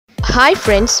Hi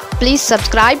friends, please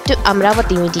subscribe to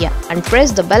Amaravathi Media and press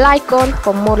the bell icon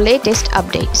for more latest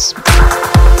updates.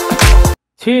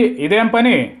 ఛీ ఇదేం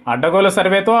పని అడ్డగోలు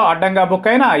సర్వేతో అడ్డంగా book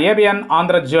అయిన ఏబిఎన్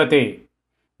ఆంధ్రజ్యోతి.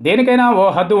 దేనికైనా ఓ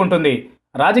హద్దు ఉంటుంది.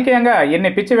 రాజకీయంగా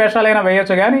ఎన్ని పిచ్చి వేషాలైనా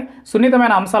వేయొచ్చు కానీ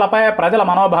సున్నితమైన అంశాలపై ప్రజల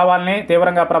మనోభావాల్ని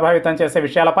తీవ్రంగా ప్రభావితం చేసే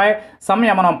విషయాలపై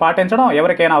సంయమనం పాటించడం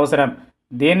ఎవరికైనా అవసరం.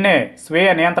 దీన్నే స్వీయ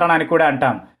నియంత్రణ అని కూడా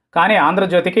అంటాం. కానీ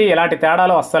ఆంధ్రజ్యోతికి ఇలాంటి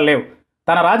తేడాలు అస్సలు లేవు.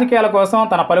 తన రాజకీయాల కోసం,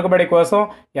 తన పలుకుబడి కోసం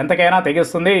ఎంతకైనా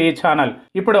తెగిస్తుంది ఈ ఛానల్.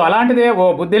 ఇప్పుడు అలాంటిదే ఓ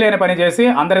బుద్ధి లేని పని చేసి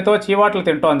అందరితో చీవాట్లు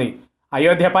తింటోంది.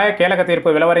 అయోధ్యపై కీలక తీర్పు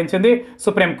వెలువరించింది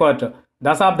సుప్రీంకోర్టు.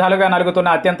 దశాబ్దాలుగా నలుగుతున్న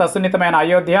అత్యంత సున్నితమైన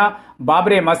అయోధ్య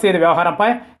బాబ్రీ మసీద్ వ్యవహారంపై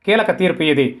కీలక తీర్పు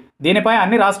ఇది. దీనిపై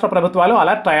అన్ని రాష్ట్ర ప్రభుత్వాలు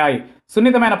అలర్ట్ అయ్యాయి.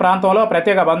 సున్నితమైన ప్రాంతంలో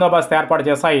ప్రత్యేక బందోబస్తు ఏర్పాటు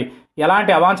చేశాయి.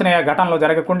 ఎలాంటి అవాంఛనీయ ఘటనలు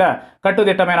జరగకుండా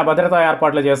కట్టుదిట్టమైన భద్రతా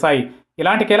ఏర్పాట్లు చేశాయి.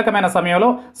 ఇలాంటి కీలకమైన సమయంలో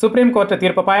సుప్రీంకోర్టు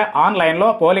తీర్పుపై ఆన్లైన్లో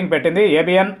పోలింగ్ పెట్టింది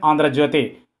ఏబిఎన్ ఆంధ్రజ్యోతి.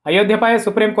 అయోధ్యపై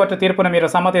సుప్రీంకోర్టు తీర్పును మీరు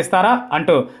సమ్మతిస్తారా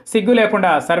అంటూ సిగ్గు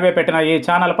లేకుండా సర్వే పెట్టిన ఈ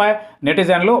ఛానల్పై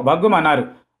నెటిజన్లు భగ్గుమన్నారు.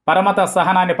 పరమత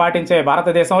సహనాన్ని పాటించే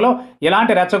భారతదేశంలో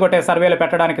ఇలాంటి రెచ్చగొట్టే సర్వేలు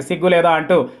పెట్టడానికి సిగ్గు లేదా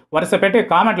అంటూ వరుసపెట్టి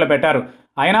కామెంట్లు పెట్టారు.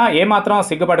 అయినా ఏమాత్రం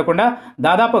సిగ్గుపడకుండా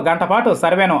దాదాపు గంట పాటు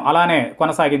సర్వేను అలానే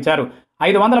కొనసాగించారు.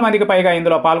 500 మందికి పైగా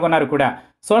ఇందులో పాల్గొన్నారు కూడా.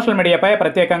 సోషల్ మీడియాపై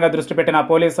ప్రత్యేకంగా దృష్టి పెట్టిన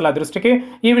పోలీసుల దృష్టికి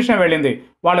ఈ విషయం వెళ్ళింది.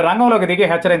 వాళ్ళు రంగంలోకి దిగి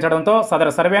హెచ్చరించడంతో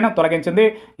సదరు సర్వేను తొలగించింది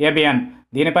ఏబిఎన్.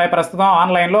 దీనిపై ప్రస్తుతం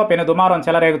ఆన్లైన్లో పెను దుమారం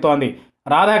చెలరేగుతోంది.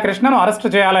 రాధాకృష్ణను అరెస్టు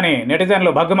చేయాలని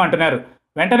నెటిజన్లు భగ్గుమంటున్నారు.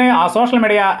 వెంటనే ఆ సోషల్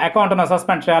మీడియా అకౌంట్ను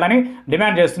సస్పెండ్ చేయాలని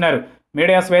డిమాండ్ చేస్తున్నారు.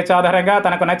 మీడియా స్వేచ్ఛ ఆధారంగా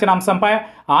తనకు నచ్చిన అంశంపై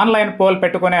ఆన్లైన్ పోల్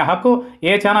పెట్టుకునే హక్కు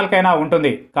ఏ ఛానల్కైనా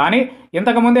ఉంటుంది. కానీ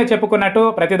ఇంతకుముందే చెప్పుకున్నట్టు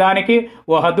ప్రతిదానికి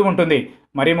ఓ హద్దు ఉంటుంది.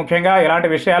 మరీ ముఖ్యంగా ఇలాంటి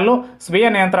విషయాల్లో స్వీయ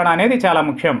నియంత్రణ అనేది చాలా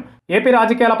ముఖ్యం. ఏపీ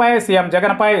రాజకీయాలపై సీఎం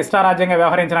జగన్పై ఇష్టారాజ్యంగా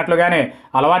వ్యవహరించినట్లుగానే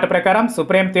అలవాటు ప్రకారం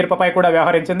సుప్రీం తీర్పుపై కూడా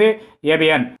వ్యవహరించింది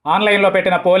ఏబిఎన్. ఆన్లైన్లో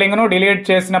పెట్టిన పోలింగ్ను డిలీట్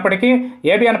చేసినప్పటికీ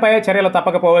ఏబిఎన్పై చర్యలు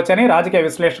తప్పకపోవచ్చని రాజకీయ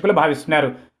విశ్లేషకులు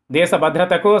భావిస్తున్నారు. దేశ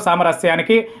భద్రతకు,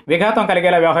 సామరస్యానికి విఘాతం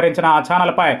కలిగేలా వ్యవహరించిన ఆ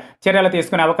ఛానల్పై చర్యలు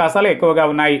తీసుకునే అవకాశాలు ఎక్కువగా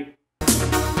ఉన్నాయి.